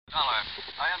Dollar,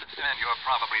 I understand you're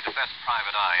probably the best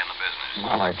private eye in the business.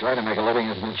 Well, I try to make a living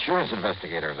as an insurance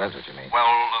investigator, if that's what you mean. Well,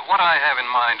 what I have in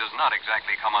mind does not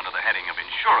exactly come under the heading of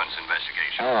insurance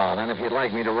investigation. Oh, then if you'd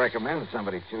like me to recommend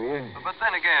somebody to you. But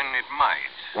then again, it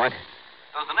might. What?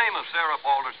 Does the name of Sarah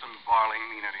Balderston Barling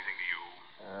mean anything to you?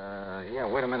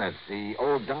 Yeah, wait a minute. The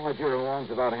old dollar dealer who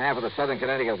owns about half of the Southern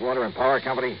Connecticut Water and Power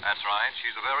Company? That's right.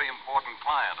 She's a very important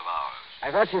client of ours. I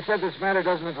thought you said this matter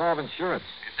doesn't involve insurance.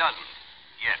 It doesn't.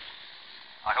 Yet.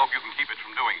 I hope you can keep it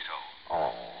from doing so.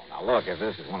 Oh, now look, if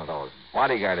this is one of those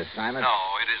bodyguard assignments... No,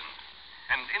 it isn't.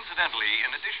 And incidentally,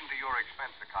 in addition to your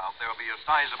expense account, there'll be a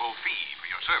sizable fee for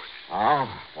your services. Oh?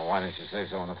 Well, why didn't you say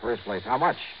so in the first place? How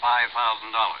much? $5,000.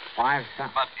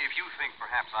 $5,000? But if you think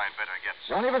perhaps I'd better get...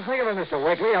 Don't even think of it, Mr.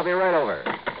 Wakely. I'll be right over.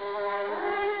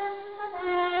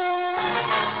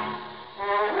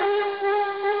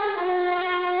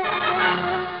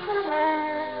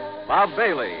 Bob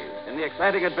Bailey in the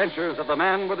exciting adventures of the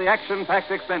man with the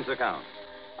action-packed expense account.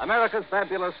 America's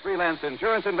fabulous freelance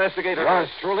insurance investigator. Yours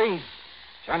truly,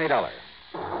 Johnny Dollar.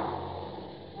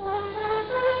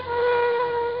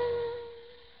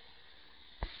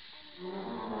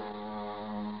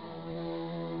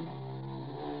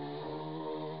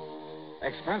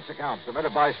 Expense account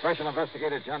submitted by Special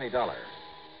Investigator Johnny Dollar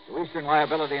to Eastern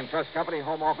Liability and Trust Company,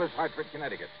 Home Office, Hartford,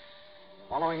 Connecticut.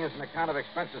 Following is an account of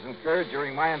expenses incurred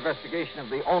during my investigation of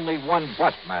the only one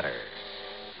but matter.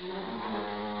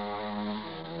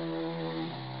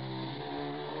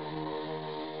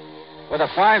 With a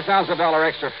 $5,000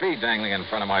 extra fee dangling in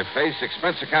front of my face,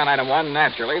 expense account item one,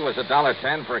 naturally, was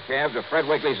 $1.10 for a cab to Fred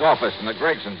Wakely's office in the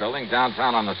Gregson building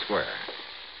downtown on the square.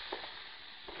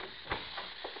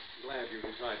 Glad you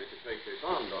decided to take this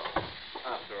on, Doc,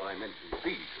 after I mentioned the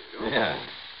fee to you. Yeah.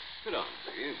 Sit down,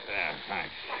 please. Yeah,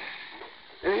 thanks.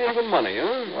 Even money,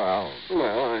 huh?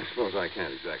 Well, I suppose I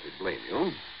can't exactly blame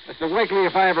you. Mr. Wakely,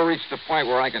 if I ever reach the point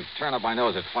where I can turn up my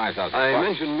nose at $5,000... I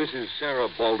mentioned Mrs. Sarah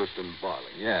Balderston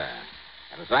Barling. Yeah.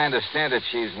 And as I understand it,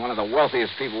 she's one of the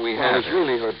wealthiest people we have. Well, it's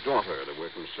really her daughter that we're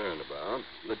concerned about,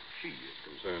 that she is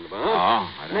concerned about. Oh,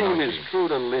 I Her don't know. name is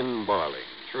Truda Lynn Barling.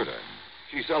 Truda.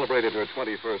 She celebrated her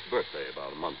 21st birthday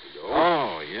about a month ago.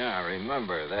 Oh, yeah, I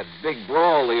remember. That big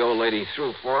brawl the old lady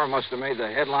threw for her must have made the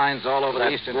headlines all over the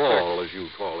That Eastern brawl, as you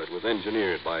call it, was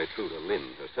engineered by Truda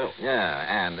Lynn herself.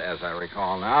 Yeah, and as I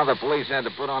recall now, the police had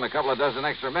to put on a couple of dozen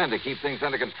extra men to keep things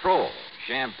under control.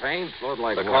 Champagne flowed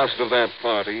like The water. cost of that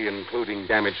party, including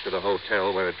damage to the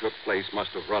hotel where it took place,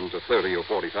 must have run to $30,000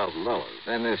 or $40,000.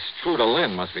 Then this Truda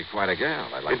Lynn must be quite a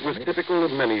gal. I'd like It to was meet. typical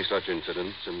of many such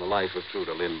incidents in the life of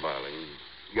Truda Lynn Barling.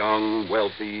 Young,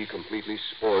 wealthy, completely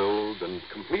spoiled, and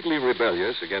completely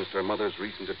rebellious against her mother's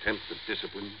recent attempts at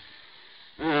discipline.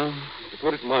 Well, to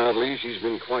put it mildly, she's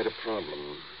been quite a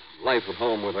problem. Life at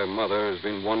home with her mother has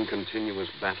been one continuous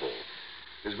battle.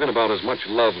 There's been about as much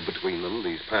love between them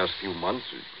these past few months.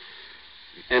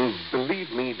 And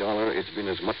believe me, Dollar, it's been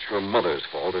as much her mother's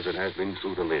fault as it has been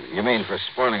Truda Lynn. You mean for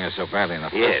spoiling her so badly in the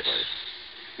first Yes. place?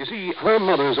 You see, her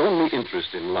mother's only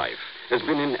interest in life has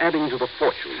been in adding to the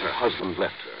fortune her husband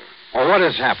left her. Well, what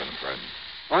has happened, Fred?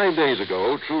 5 days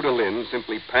ago, Truda Lynn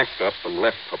simply packed up and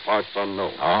left for parts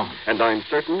unknown. Oh? And I'm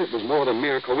certain it was more than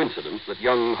mere coincidence that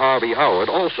young Harvey Howard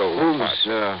also left Who's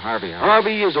parts. Harvey Howard?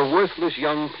 Harvey is a worthless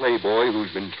young playboy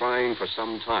who's been trying for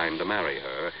some time to marry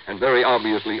her, and very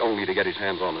obviously only to get his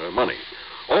hands on her money.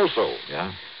 Also,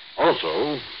 Yeah?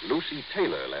 Lucy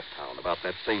Taylor left town about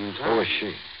that same time. Who is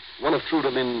she? One of Truda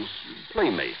Lynn's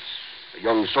playmates. A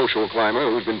young social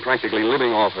climber who's been practically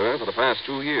living off her for the past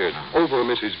 2 years. Over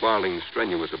Mrs. Barling's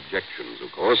strenuous objections,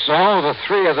 of course. So the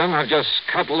three of them have just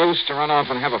cut loose to run off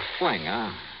and have a fling, huh?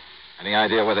 Any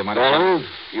idea where they might have Dollar,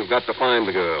 you've got to find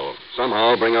the girl.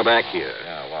 Somehow bring her back here.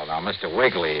 Yeah, well, now, Mr.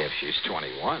 Wakely, if she's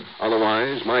 21.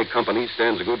 Otherwise, my company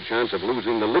stands a good chance of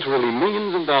losing the literally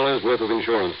millions of dollars worth of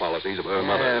insurance policies of her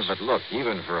mother's. Yeah, but look,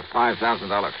 even for a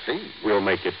 $5,000 fee. We'll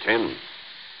make it 10.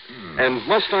 And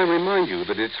must I remind you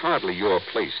that it's hardly your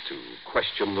place to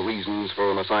question the reasons for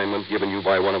an assignment given you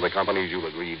by one of the companies you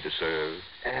agreed to serve?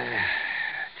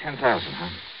 10,000, huh?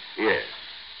 Yes.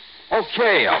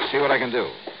 Okay, I'll see what I can do.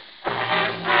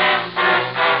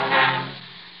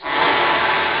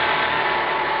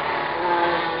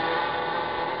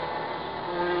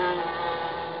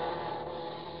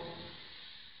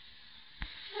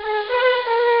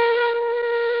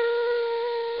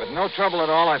 With no trouble at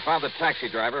all, I found the taxi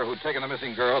driver who'd taken the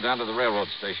missing girl down to the railroad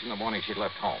station the morning she'd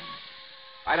left home.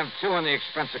 Item 2 in the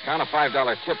expense account, a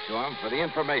 $5 tip to him for the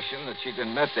information that she'd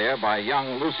been met there by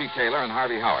young Lucy Taylor and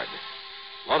Harvey Howard.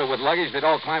 Loaded with luggage, they'd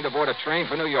all climbed aboard a train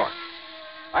for New York.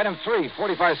 Item 3,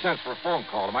 45 cents for a phone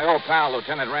call to my old pal,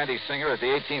 Lieutenant Randy Singer at the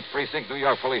 18th Precinct, New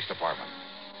York Police Department.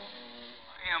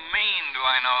 What do you mean, do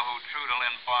I know who Truda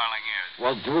Lynn Farling is?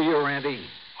 Well, do you, Randy?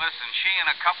 Listen, she and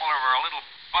a couple of her little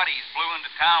buddies blew into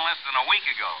town less than a week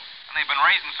ago. And they've been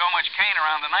raising so much cane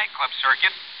around the nightclub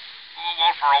circuit.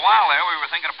 Well, for a while there, we were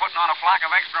thinking of putting on a flock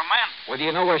of extra men. Well, do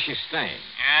you know where she's staying?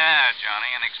 Yeah, Johnny.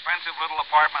 An expensive little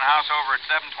apartment house over at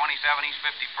 727 East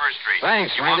 51st Street.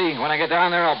 Thanks, Randy. When I get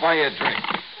down there, I'll buy you a drink.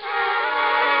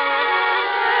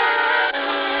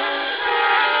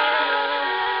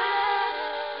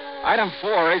 Item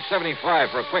 4,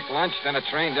 $8.75 for a quick lunch, then a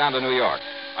train down to New York.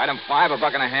 Item 5,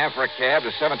 $1.50 for a cab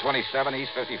to 727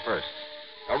 East 51st.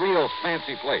 A real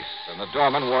fancy place, and the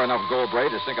doorman wore enough gold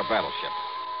braid to sink a battleship.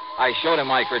 I showed him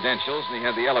my credentials, and he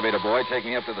had the elevator boy take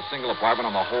me up to the single apartment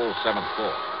on the whole 7th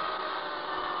floor.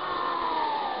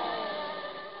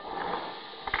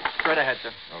 Straight ahead,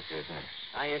 sir. Okay, thanks.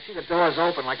 I see the door's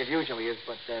open like it usually is,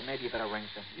 but maybe you better ring,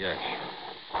 sir. Yes.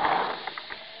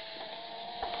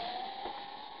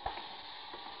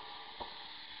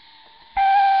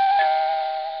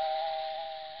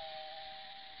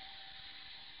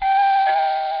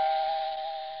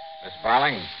 Miss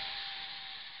Barling?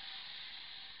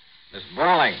 Miss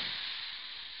Barling?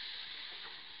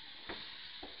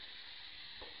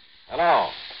 Hello?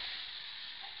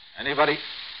 Anybody?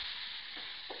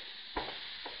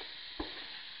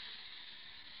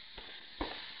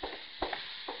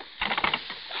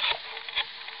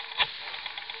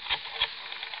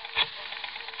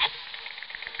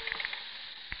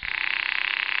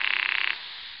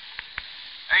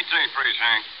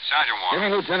 Precinct. Sergeant Warren. Give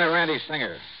me Lieutenant Randy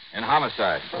Singer in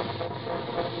homicide.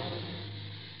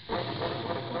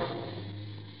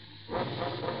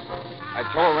 I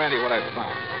told Randy what I'd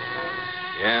found.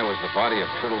 Yeah, it was the body of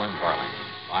Truda Lynn Barling,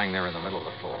 lying there in the middle of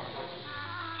the floor.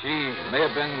 She may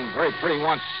have been very pretty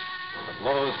once, but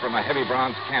blows from a heavy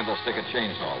bronze candlestick had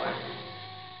changed all that.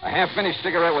 A half-finished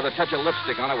cigarette with a touch of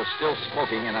lipstick on it was still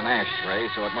smoking in an ashtray,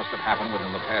 so it must have happened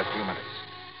within the past few minutes.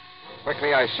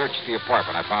 Quickly, I searched the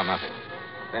apartment. I found nothing.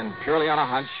 Then, purely on a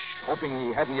hunch, hoping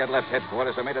he hadn't yet left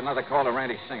headquarters, I made another call to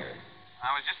Randy Singer. I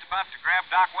was just about to grab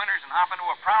Doc Winters and hop into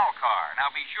a prowl car.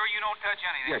 Now, be sure you don't touch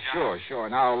anything, Yeah, Johnny.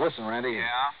 sure. Now, listen, Randy.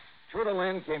 Yeah? Truda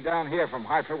Lynn came down here from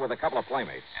Hartford with a couple of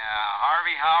playmates. Yeah,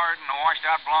 Harvey Howard and a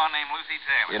washed-out blonde named Lucy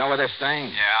Taylor. You know where they're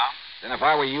staying? Yeah? Then if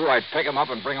I were you, I'd pick them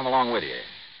up and bring them along with you.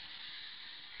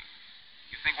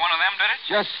 You think one of them did it?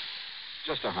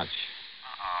 Just a hunch.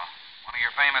 Uh-oh. One of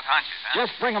your famous hunches, huh?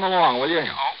 Just bring them along, will you? Okay,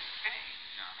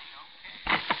 Johnny,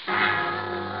 okay.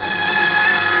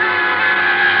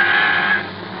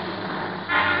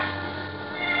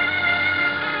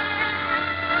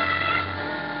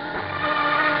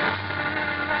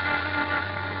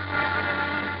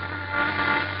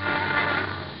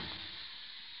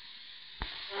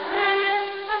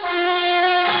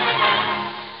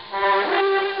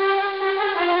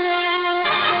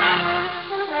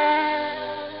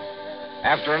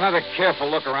 After another careful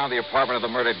look around the apartment of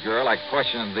the murdered girl, I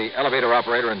questioned the elevator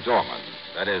operator and doorman.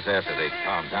 That is, after they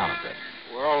calmed down a bit.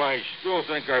 Well, I still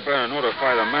think I better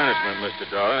notify the management,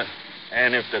 Mr. Dollar.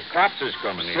 And if the cops is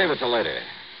coming in... Save it till later.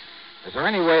 Is there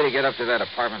any way to get up to that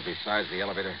apartment besides the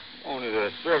elevator? Only the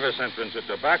service entrance at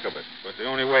the back of it. But the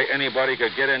only way anybody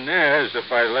could get in there is if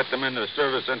I let them in the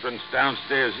service entrance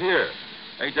downstairs here.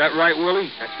 Ain't that right, Willie?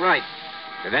 That's right.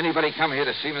 Did anybody come here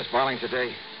to see Miss Barling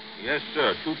today? Yes,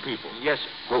 sir. 2 people. Yes,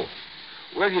 sir.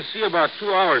 Who? Well, you see, about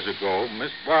 2 hours ago, Miss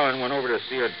Barling went over to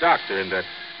see a doctor in that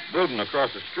building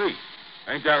across the street.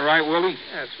 Ain't that right, Willie?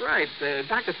 That's right.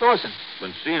 Dr. Thorson.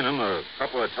 Been seeing him a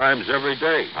couple of times every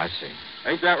day. I see.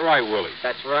 Ain't that right, Willie?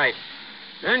 That's right.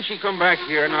 Then she come back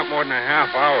here not more than a half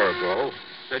hour ago.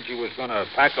 Said she was going to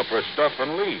pack up her stuff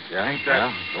and leave. Yeah, Ain't that...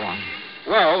 yeah, go on.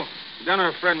 Well, then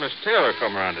her friend Miss Taylor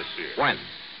come around to see her. When?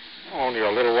 Only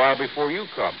a little while before you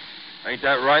come. Ain't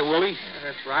that right, Willie? Yeah,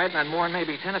 that's right. Not more than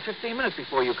maybe 10 or 15 minutes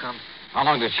before you come. How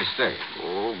long did she stay?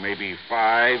 Oh, maybe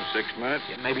 5, 6 minutes.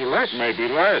 Yeah, maybe less. Maybe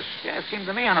less. Yeah, it seemed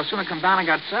to me I'd no sooner come down and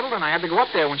got settled, and I had to go up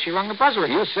there when she rung the buzzer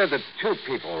again. You said that 2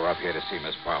 people were up here to see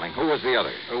Miss Barling. Who was the other?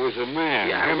 It was a man.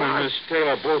 Yeah, Him it and was. Miss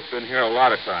Taylor both been here a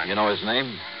lot of times. You know his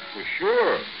name? For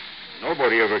sure.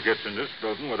 Nobody ever gets in this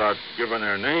building without giving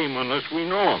their name unless we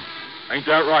know him. Ain't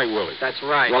that right, Willie? That's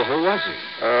right. Well, who was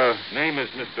he? Name is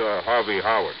Mr. Harvey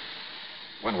Howard.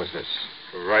 When was this?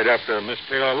 Right after Miss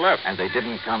Taylor left. And they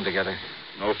didn't come together?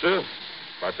 No, sir.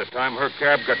 By the time her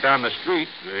cab got down the street,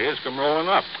 his come rolling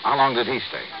up. How long did he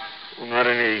stay? Well, not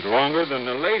any longer than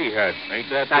the lady had. Ain't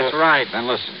that... That's right. Then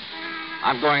listen.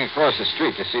 I'm going across the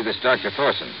street to see this Dr.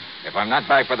 Thorson. If I'm not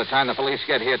back by the time the police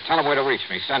get here, tell them where to reach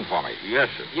me. Send for me. Yes,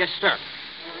 sir. Yes, sir.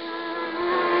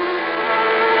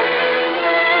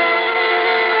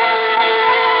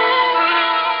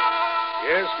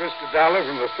 Mr. Dollar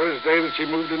from the first day that she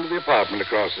moved into the apartment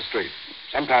across the street.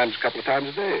 Sometimes a couple of times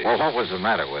a day. Well, what was the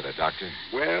matter with her, Doctor?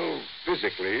 Well,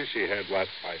 physically, she had what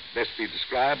might best be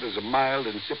described as a mild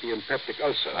incipient peptic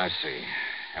ulcer. I see.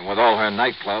 And with all her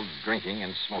nightclub drinking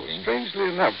and smoking. Strangely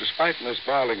enough, despite Miss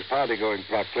Barling's party-going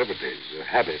proclivities,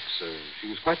 habits, she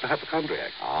was quite the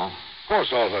hypochondriac. Oh? Of course,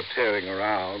 all her tearing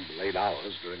around, late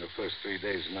hours during the first 3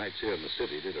 days and nights here in the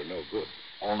city did her no good.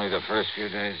 Only the first few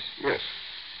days? Yes.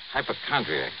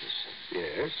 Hypochondriac, you said?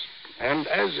 Yes. And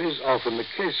as is often the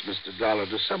case, Mr. Dollar,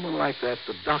 to someone like that,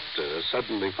 the doctor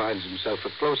suddenly finds himself a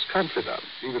close confidant,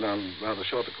 even on rather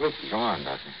short acquaintance. Go on,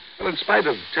 Doctor. Well, in spite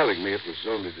of telling me it was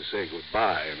only to say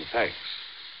goodbye and thanks,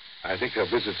 I think her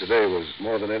visit today was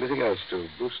more than anything else to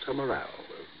boost her morale,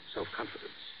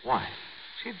 self-confidence. Why?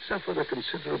 She'd suffered a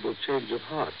considerable change of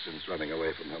heart since running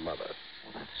away from her mother.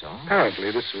 Well, that's all. Apparently,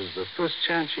 this was the first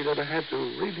chance she'd ever had to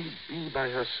really be by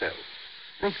herself,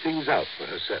 think things out for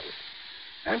herself.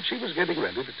 And she was getting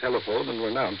ready to telephone and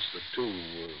renounce the two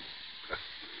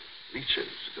leeches,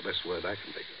 the best word I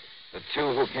can think of. The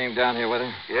two who came down here with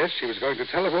her? Yes, she was going to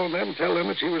telephone them, tell them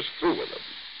that she was through with them.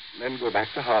 And then go back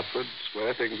to Hartford,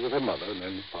 square things with her mother, and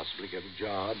then possibly get a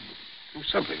job, do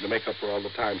something to make up for all the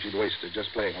time she'd wasted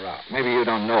just playing around. Maybe you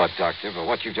don't know it, Doctor, but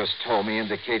what you just told me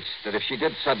indicates that if she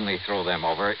did suddenly throw them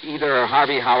over, either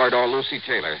Harvey Howard or Lucy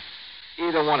Taylor,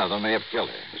 either one of them may have killed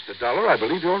her. Mr. Dollar, I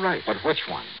believe you're right. But which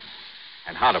one?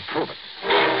 And how to prove it?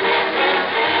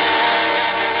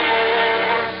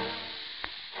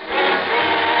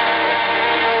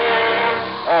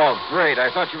 Oh, great.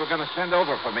 I thought you were going to send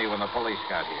over for me when the police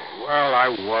got here. Well, I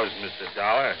was, Mr.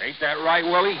 Dollar. Ain't that right,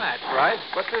 Willie? That's right.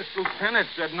 But this lieutenant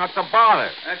said not to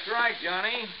bother. That's right,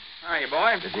 Johnny. Hiya,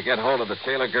 boy. Did you get hold of the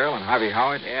Taylor girl and Harvey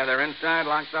Howard? Yeah, they're inside,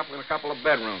 locked up in a couple of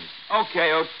bedrooms. Okay.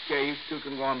 You two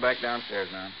can go on back downstairs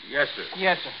now. Yes, sir.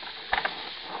 Yes, sir.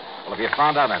 Well, have you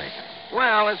found out anything?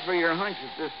 Well, as for your hunch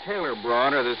that this Taylor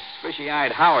broad or this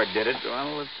fishy-eyed Howard did it,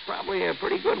 well, it's probably a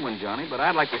pretty good one, Johnny, but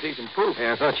I'd like to see some proof.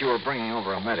 Yeah, I thought you were bringing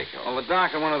over a medico. Well, the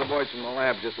doc and one of the boys from the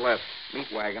lab just left. Meat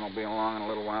wagon will be along in a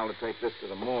little while to take this to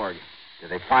the morgue.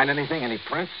 Did they find anything? Any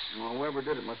prints? Well, whoever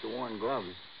did it must have worn gloves.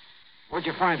 Where'd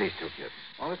you find these two kids?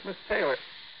 Well, it's Miss Taylor.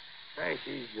 Say,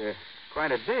 she's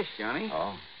quite a dish, Johnny.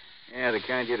 Oh? Yeah, the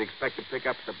kind you'd expect to pick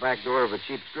up at the back door of a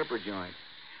cheap stripper joint.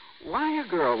 Why a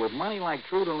girl with money like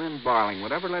Truda Lynn Barling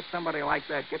would ever let somebody like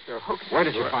that get their hooks Where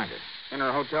did into you her? find her? In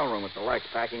her hotel room at the Lex,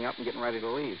 packing up and getting ready to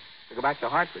leave. To go back to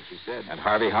Hartford, she said. And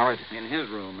Harvey Howard? In his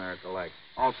room there at the Lex,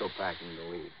 also packing to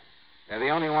leave. They're the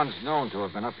only ones known to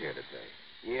have been up here today.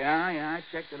 Yeah, I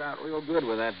checked it out real good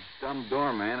with that dumb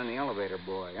doorman and the elevator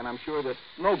boy. And I'm sure that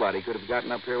nobody could have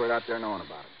gotten up here without their knowing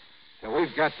about it. So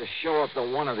we've got to show up to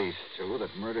one of these two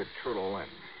that murdered Truda Lynn.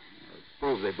 It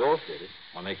proves they both did it.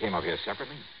 When they came up here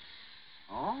separately?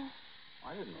 Oh?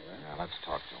 I didn't know that. Yeah, let's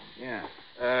talk to them.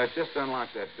 Yeah. Just unlock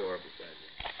that door beside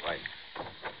you. Right.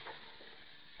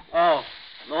 Oh,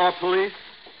 more police?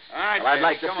 All right, Well, I'd baby,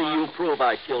 like to come see on. you prove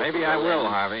I killed Maybe Truda I will,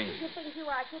 Lynn. Harvey. You think you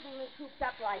are keeping me cooped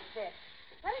up like this?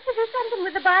 Why don't you do something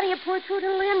with the body of poor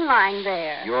Truda Lynn lying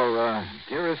there? Your,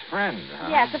 dearest friend, huh?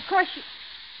 Yes, of course you...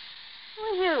 Who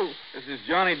are you? This is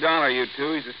Johnny Dollar, you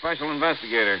two. He's a special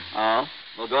investigator. Oh?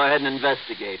 Well, go ahead and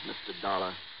investigate, Mr.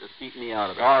 Dollar. Just keep me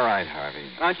out of it. All right, Harvey.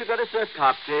 Aren't you going to serve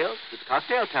cocktails? It's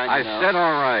cocktail time, I you know. said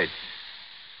all right.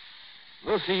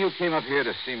 Lucy, you came up here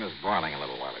to see Miss Barling a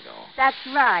little while ago. That's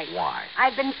right. Why?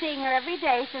 I've been seeing her every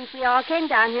day since we all came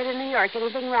down here to New York.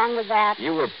 Anything wrong with that?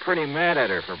 You were pretty mad at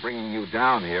her for bringing you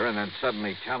down here and then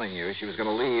suddenly telling you she was going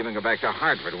to leave and go back to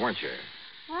Hartford, weren't you?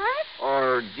 What?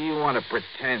 Or do you want to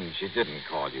pretend she didn't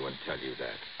call you and tell you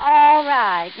that? All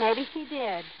right. Maybe she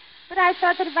did. But I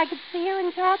thought that if I could see her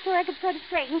and talk to her, I could sort of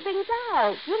straighten things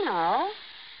out, you know.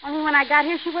 Only when I got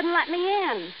here, she wouldn't let me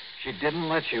in. She didn't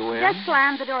let you in? Just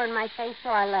slammed the door in my face, so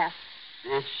I left.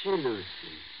 Did she, Lucy?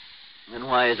 Then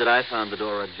why is it I found the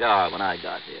door ajar when I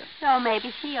got here? So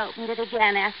maybe she opened it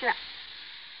again after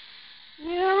You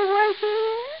were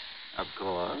here? Of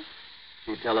course.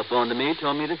 She telephoned to me,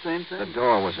 told me the same thing. The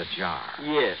door was ajar.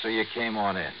 Yes. So you came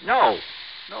on in. No.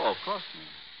 No, of course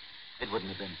not. It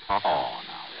wouldn't have been proper. Oh,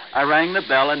 now. I rang the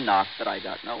bell and knocked, but I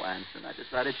got no answer. And I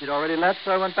decided she'd already left,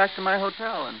 so I went back to my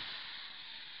hotel and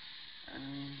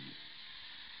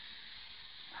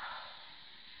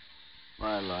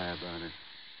why lie about it?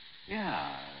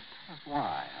 Yeah. Tell us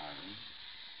why,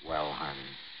 Harvey. Well, Harvey.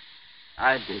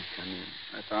 I did come in.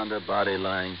 I found her body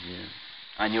lying here.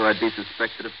 I knew I'd be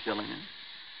suspected of killing her.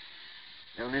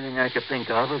 The only thing I could think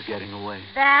of was getting away.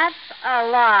 That's a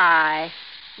lie.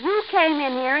 You came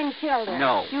in here and killed her.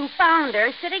 No. You found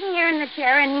her sitting here in the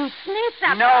chair, and you sneaked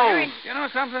up No. on her and... You know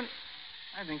something?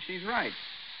 I think she's right.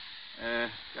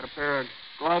 Got a pair of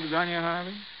gloves on you,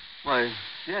 Harvey? Why,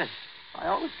 yes. I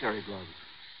always carry gloves.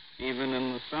 Even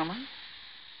in the summer?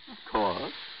 Of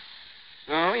course.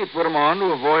 So you put 'em on to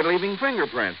avoid leaving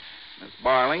fingerprints. Miss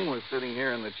Barling was sitting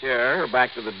here in the chair, her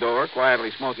back to the door,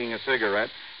 quietly smoking a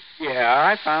cigarette. Yeah,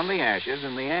 I found the ashes,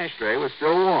 and the ashtray was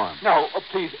still warm. No,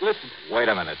 please, listen. Wait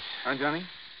a minute. Huh, Johnny?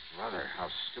 Brother, how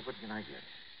stupid can I get?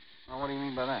 Well, what do you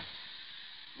mean by that?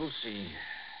 Lucy,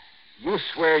 you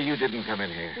swear you didn't come in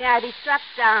here? Yeah, I'd be struck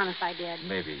down if I did.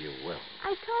 Maybe you will.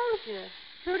 I told you.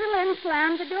 Truda Lynn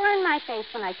slammed the door in my face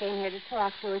when I came here to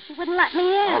talk to her. She wouldn't let me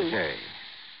in. Okay.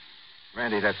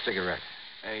 Randy, that cigarette.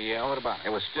 Yeah, what about it?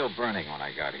 It was still burning when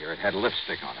I got here. It had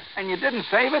lipstick on it. And you didn't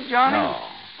save it, Johnny? No,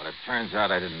 but it turns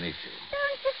out I didn't need to.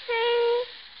 Don't you see?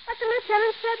 What the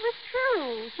lieutenant said was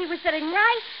true. She was sitting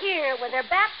right here with her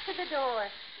back to the door.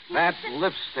 That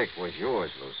lipstick was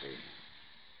yours, Lucy.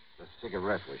 The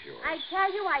cigarette was yours. I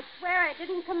tell you, I swear I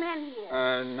didn't come in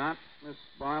here. Not Miss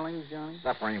Barling's, Johnny?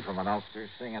 Suffering from an ulcer,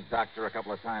 seeing a doctor a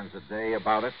couple of times a day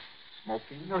about it,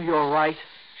 smoking. No, you're right.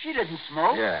 She didn't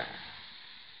smoke. Yeah.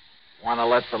 Want to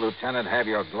let the lieutenant have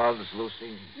your gloves,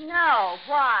 Lucy? No,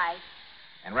 why?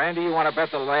 And, Randy, you want to bet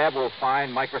the lab will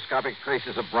find microscopic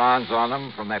traces of bronze on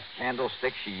them from that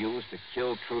candlestick she used to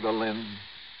kill Truda Lynn?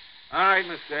 All right,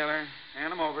 Miss Taylor.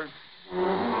 Hand 'em over.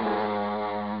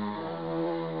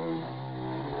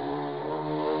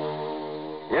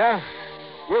 Yeah,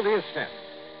 guilty as sin.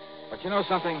 But you know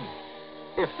something?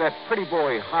 If that pretty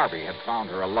boy Harvey had found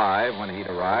her alive when he'd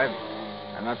arrived,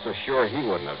 I'm not so sure he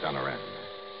wouldn't have done her in.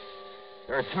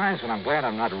 There are times when I'm glad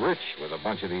I'm not rich with a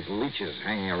bunch of these leeches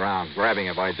hanging around grabbing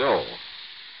her by dough.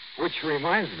 Which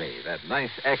reminds me, that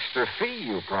nice extra fee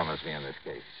you promised me in this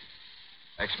case.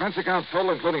 Expense account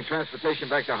total, including transportation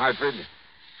back to Hartford,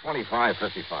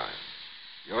 $25.55.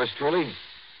 Yours truly,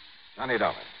 Johnny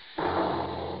Dollar.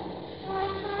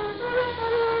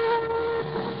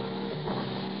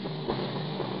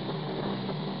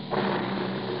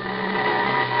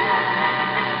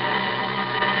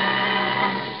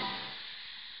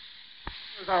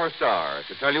 Our star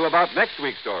to tell you about next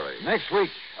week's story. Next week,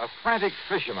 a frantic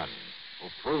fisherman who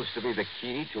proves to be the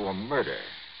key to a murder.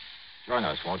 Join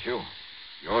us, won't you?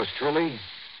 Yours truly,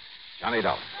 Johnny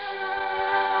Dollar.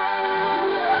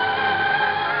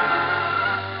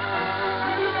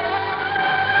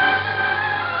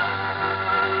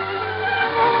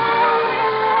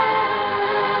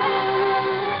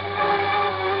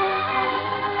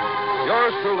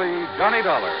 Yours truly, Johnny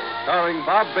Dollar, starring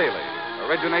Bob Bailey.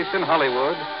 Originates in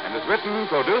Hollywood and is written,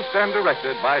 produced, and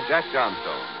directed by Jack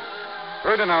Johnstone.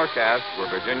 Heard in our cast were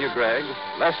Virginia Gregg,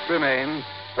 Les Tremaine,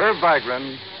 Herb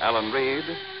Vigran, Alan Reed,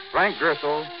 Frank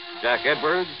Gersel, Jack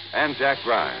Edwards, and Jack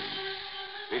Grimes.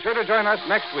 Be sure to join us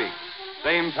next week,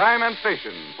 same time and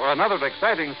station, for another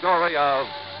exciting story of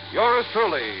Yours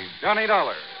truly, Johnny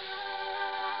Dollar.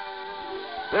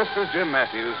 This is Jim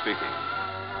Matthews speaking.